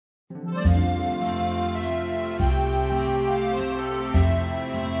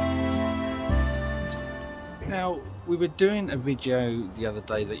We were doing a video the other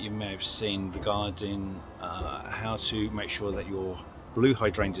day that you may have seen regarding how to make sure that your blue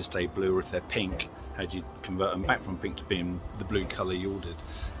hydrangeas stay blue, or if they're pink, how do you convert them back from pink to being the blue colour you ordered.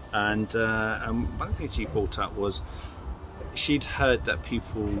 And one of the things she brought up was she'd heard that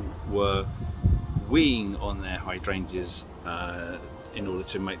people were weeing on their hydrangeas in order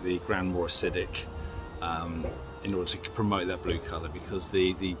to make the ground more acidic, in order to promote that blue colour, because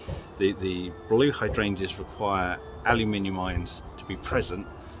the blue hydrangeas require aluminium ions to be present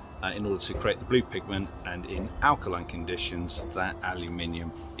in order to create the blue pigment, and in alkaline conditions that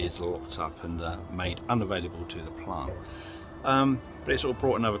aluminium is locked up and made unavailable to the plant. But it sort of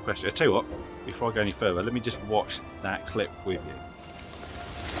brought another question. I tell you what, before I go any further, let me just watch that clip with you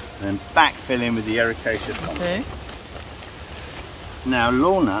and then backfill in with the irrigation. Okay. Now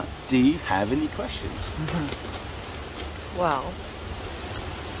Lorna, do you have any questions? Well,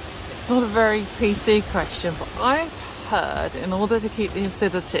 it's not a very PC question, but I've heard in order to keep the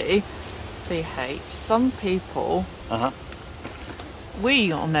acidity, pH, some people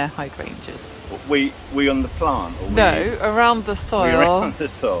wee on their hydrangeas. We on the plant? Or no, around the soil. Around the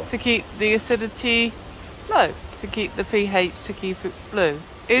soil. To keep the acidity low, to keep the pH, to keep it blue.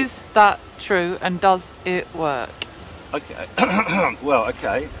 Is that true, and does it work? Okay. Well,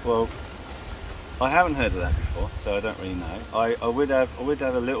 I haven't heard of that before, so I don't really know. I would have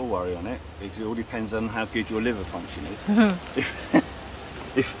a little worry on it, because it all depends on how good your liver function is.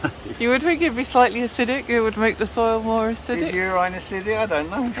 if you would think it'd be slightly acidic, it would make the soil more acidic. Is urine acidic? I don't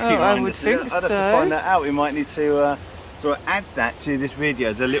know. Oh, I would think so. I'd have to find that out. We might need to sort of add that to this video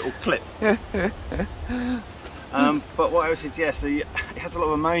as a little clip. But what I would suggest, it has a lot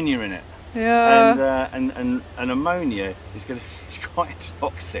of ammonia in it. Yeah. And ammonia is quite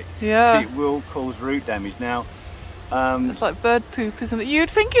toxic. Yeah. It will cause root damage. Now, it's like bird poop, isn't it? You'd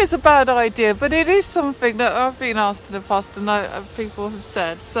think it's a bad idea, but it is something that I've been asked in the past and people have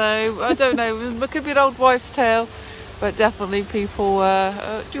said. So I don't know. It could be an old wives' tale, but definitely people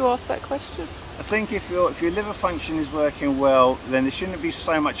do ask that question. I think if your liver function is working well, then there shouldn't be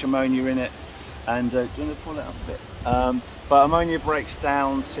so much ammonia in it. And do you want to pull it up a bit? But ammonia breaks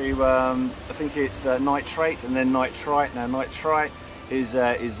down to I think it's nitrate and then nitrite. Now nitrite is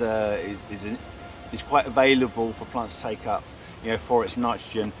quite available for plants to take up, for its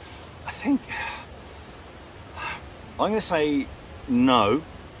nitrogen. I think I'm going to say no,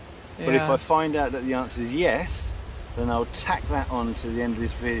 but if I find out that the answer is yes, then I'll tack that on to the end of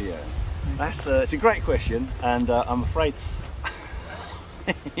this video. That's it's a great question, and I'm afraid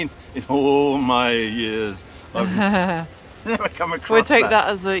in all my years I've never come across We'll take that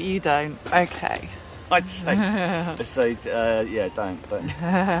as a you don't. Okay. I'd say yeah, don't.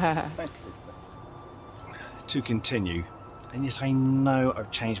 To continue, and yes, I know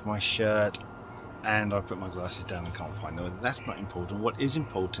I've changed my shirt and I've put my glasses down and can't find them. That's not important. What is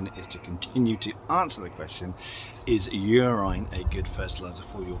important is to continue to answer the question: is urine a good fertilizer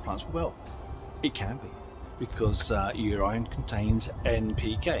for your plants? Well, it can be, because urine contains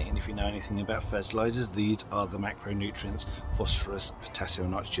NPK, and if you know anything about fertilizers, these are the macronutrients, phosphorus, potassium,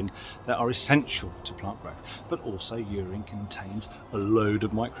 and nitrogen, that are essential to plant growth. But also urine contains a load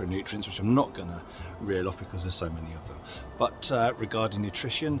of micronutrients, which I'm not going to reel off because there's so many of them. But regarding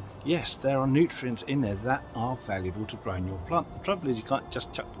nutrition, yes, there are nutrients in there that are valuable to growing your plant. The trouble is you can't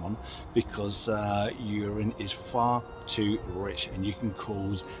just chuck them on, because urine is far too rich and you can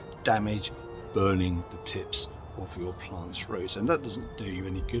cause damage, burning the tips of your plant's roots, and that doesn't do you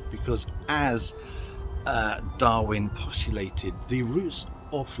any good, because as Darwin postulated, the roots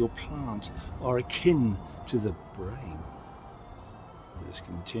of your plant are akin to the brain. Let's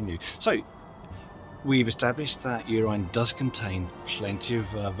continue. So we've established that urine does contain plenty of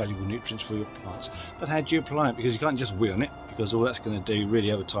valuable nutrients for your plants, but how do you apply it? Because you can't just wee on it, because all that's going to do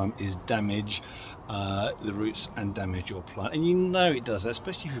really over time is damage the roots and damage your plant, and you know it does that,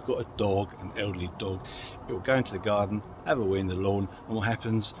 especially if you've got a dog, an elderly dog. It will go into the garden, have a wee in the lawn, and what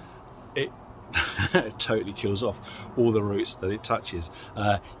happens? It totally kills off all the roots that it touches.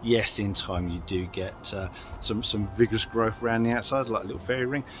 Yes, in time you do get some vigorous growth around the outside, like a little fairy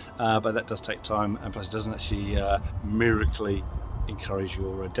ring, but that does take time, and plus it doesn't actually miraculously encourage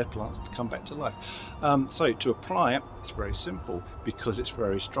your dead plants to come back to life. So to apply it, it's very simple, because it's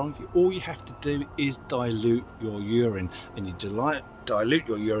very strong. All you have to do is dilute your urine, and you dilute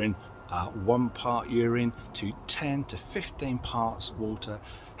your urine 1 part urine to 10 to 15 parts water,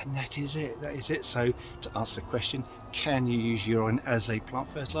 and that is it. So to answer the question, can you use urine as a plant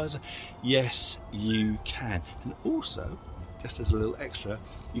fertilizer? Yes, you can. And also, just as a little extra,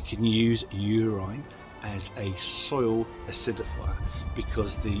 you can use urine as a soil acidifier,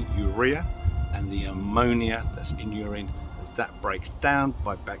 because the urea and the ammonia that's in urine, as that breaks down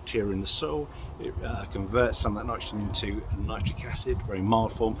by bacteria in the soil, it converts some of that nitrogen into nitric acid, very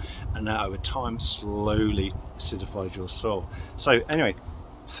mild form, and that over time slowly acidifies your soil. So anyway,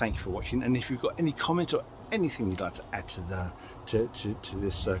 thank you for watching, and if you've got any comments or anything you'd like to add to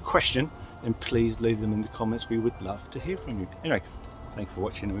this question, then please leave them in the comments. We would love to hear from you. Anyway, thank you for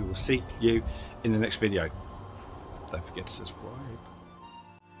watching, and we will see you in the next video. Don't forget to subscribe.